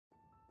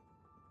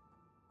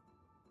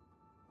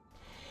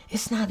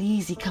It's not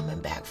easy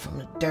coming back from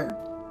the dirt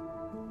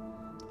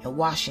and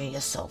washing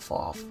yourself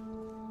off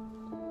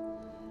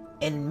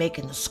and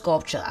making a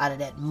sculpture out of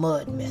that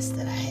mud mess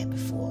that I had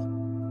before.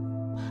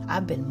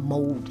 I've been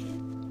molded.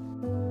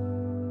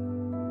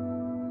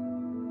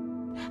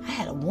 I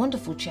had a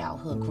wonderful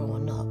childhood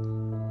growing up,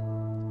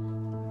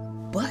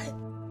 but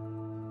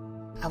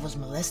I was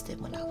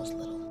molested when I was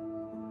little.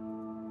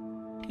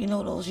 You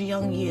know, those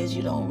young years,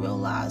 you don't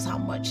realize how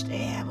much they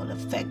have an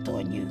effect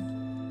on you.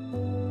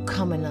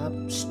 Coming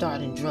up,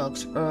 starting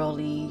drugs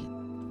early.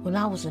 When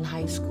I was in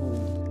high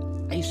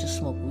school, I used to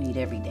smoke weed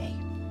every day,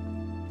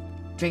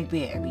 drink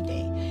beer every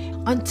day,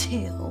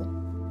 until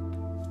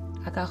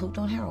I got hooked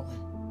on heroin.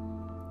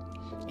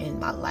 And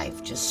my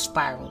life just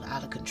spiraled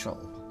out of control.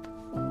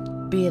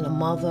 Being a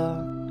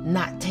mother,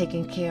 not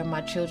taking care of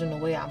my children the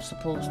way I'm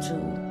supposed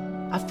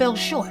to, I fell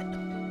short.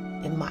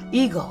 And my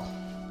ego,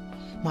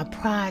 my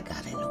pride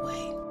got in the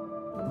way.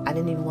 I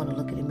didn't even want to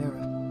look in the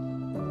mirror.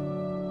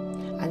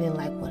 I didn't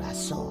like what I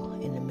saw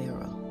in the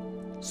mirror.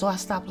 So I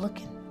stopped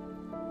looking.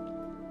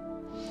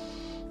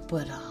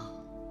 But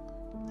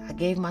I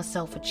gave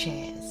myself a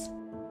chance.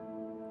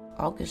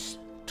 August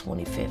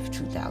 25th,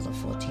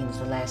 2014 is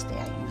the last day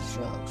I used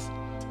drugs.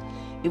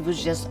 It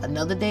was just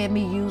another day of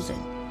me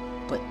using,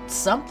 but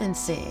something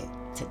said,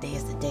 today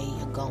is the day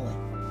you're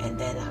going. And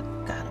then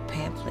I got a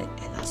pamphlet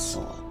and I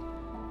saw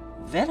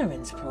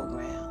Veterans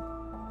Program.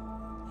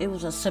 It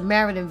was a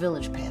Samaritan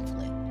Village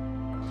pamphlet.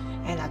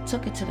 And I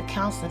took it to the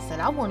counselor and said,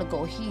 I want to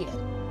go here.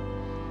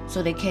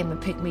 So they came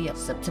and picked me up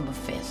September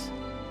 5th.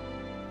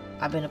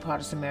 I've been a part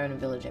of Samaritan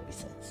Village ever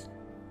since.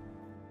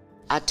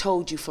 I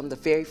told you from the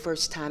very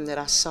first time that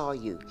I saw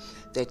you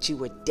that you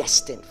were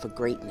destined for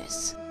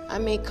greatness. I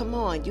mean, come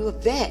on, you're a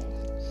vet.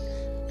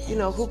 You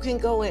know, who can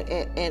go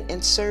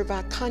and serve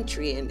our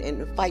country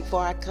and fight for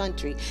our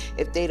country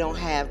if they don't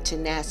have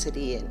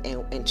tenacity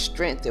and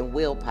strength and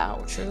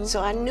willpower? True.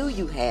 So I knew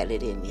you had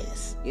it in you.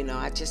 Yes. You know,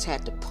 I just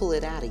had to pull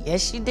it out of you.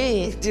 Yes, you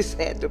did. Just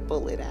had to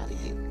pull it out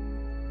of you.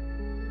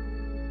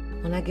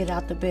 When I get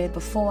out the bed,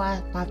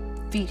 before my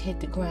feet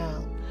hit the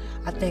ground,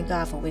 I thank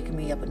God for waking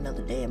me up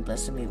another day and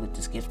blessing me with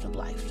this gift of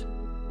life.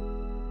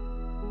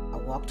 I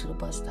walk to the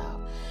bus stop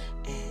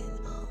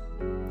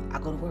and I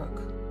go to work.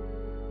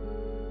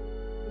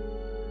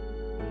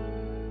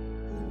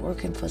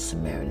 Working for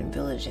Samaritan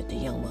Village at the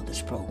Young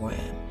Mothers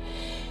Program,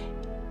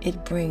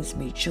 it brings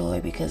me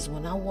joy because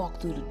when I walk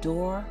through the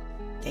door,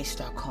 they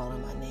start calling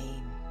my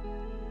name.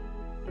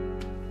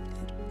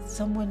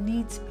 Someone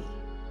needs me.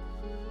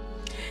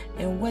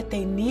 And what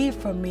they need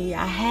from me,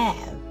 I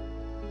have.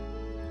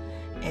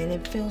 And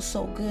it feels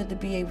so good to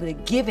be able to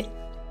give it.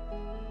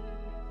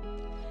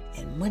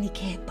 And money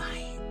can't buy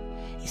it.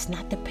 It's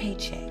not the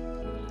paycheck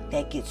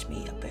that gets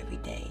me up every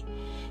day.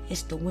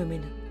 It's the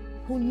women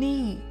who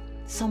need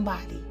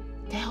somebody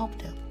to help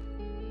them.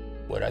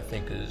 What I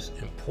think is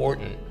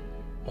important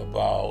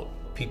about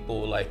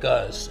people like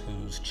us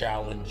whose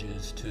challenge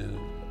is to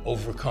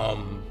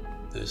overcome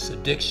this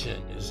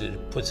addiction is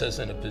it puts us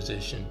in a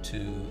position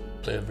to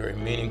play a very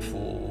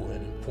meaningful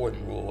and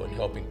important role in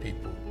helping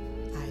people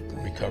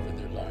recover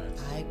their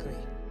lives. I agree.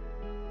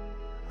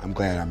 I'm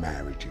glad I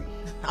married you.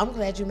 I'm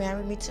glad you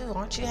married me too.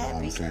 Aren't you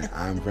happy? I'm saying,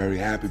 I'm very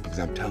happy because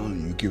I'm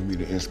telling you, you give me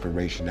the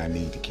inspiration I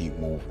need to keep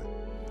moving.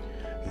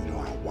 You know,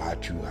 I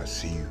watch you, I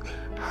see you,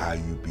 how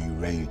you be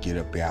ready to get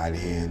up out of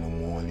here in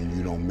the morning.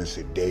 You don't miss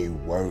a day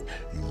of work.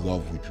 You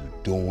love what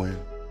you're doing.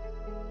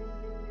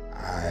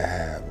 I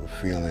have a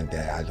feeling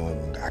that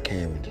I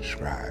can't even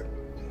describe.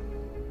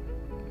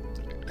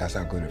 That's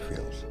how good it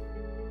feels.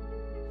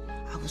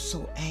 I was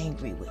so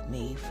angry with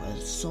me for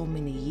so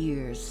many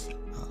years,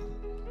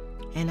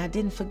 and I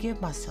didn't forgive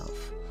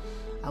myself.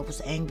 I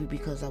was angry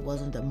because I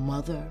wasn't the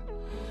mother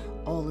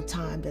all the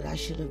time that I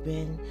should have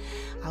been.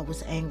 I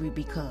was angry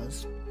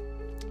because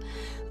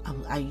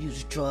I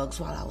used drugs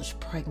while I was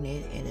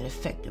pregnant and it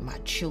affected my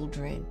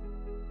children.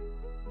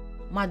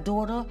 My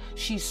daughter,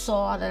 she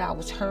saw that I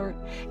was hurt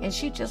and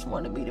she just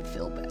wanted me to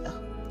feel better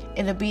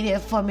and to be there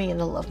for me and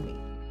to love me.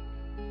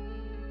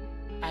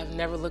 I've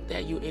never looked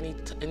at you any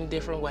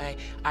different way.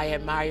 I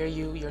admire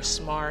you. You're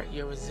smart,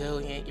 you're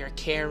resilient, you're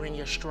caring,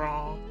 you're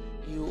strong.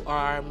 You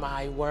are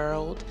my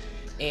world,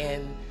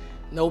 and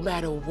no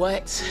matter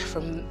what,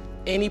 from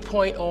any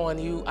point on,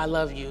 I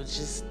love you.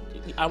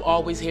 I'm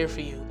always here for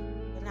you.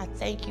 And I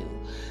thank you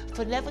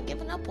for never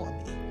giving up on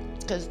me,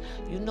 because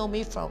you know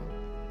me from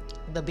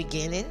the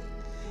beginning,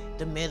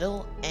 the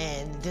middle,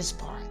 and this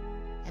part.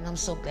 And I'm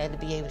so glad to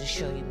be able to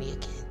show you me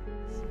again.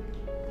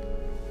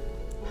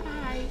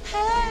 Hi.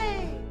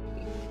 Hey!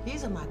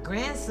 These are my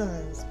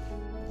grandsons.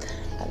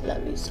 I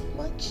love you so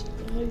much.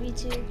 I love you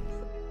too.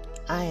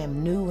 I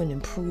am new and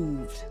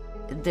improved.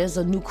 There's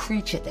a new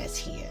creature that's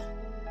here.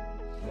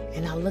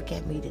 And I look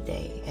at me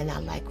today and I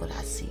like what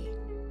I see.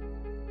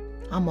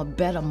 I'm a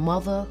better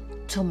mother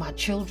to my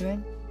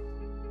children.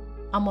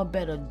 I'm a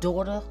better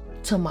daughter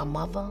to my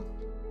mother.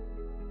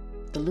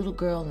 The little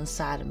girl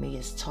inside of me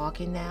is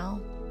talking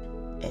now,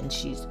 and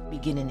she's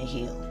beginning to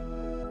heal.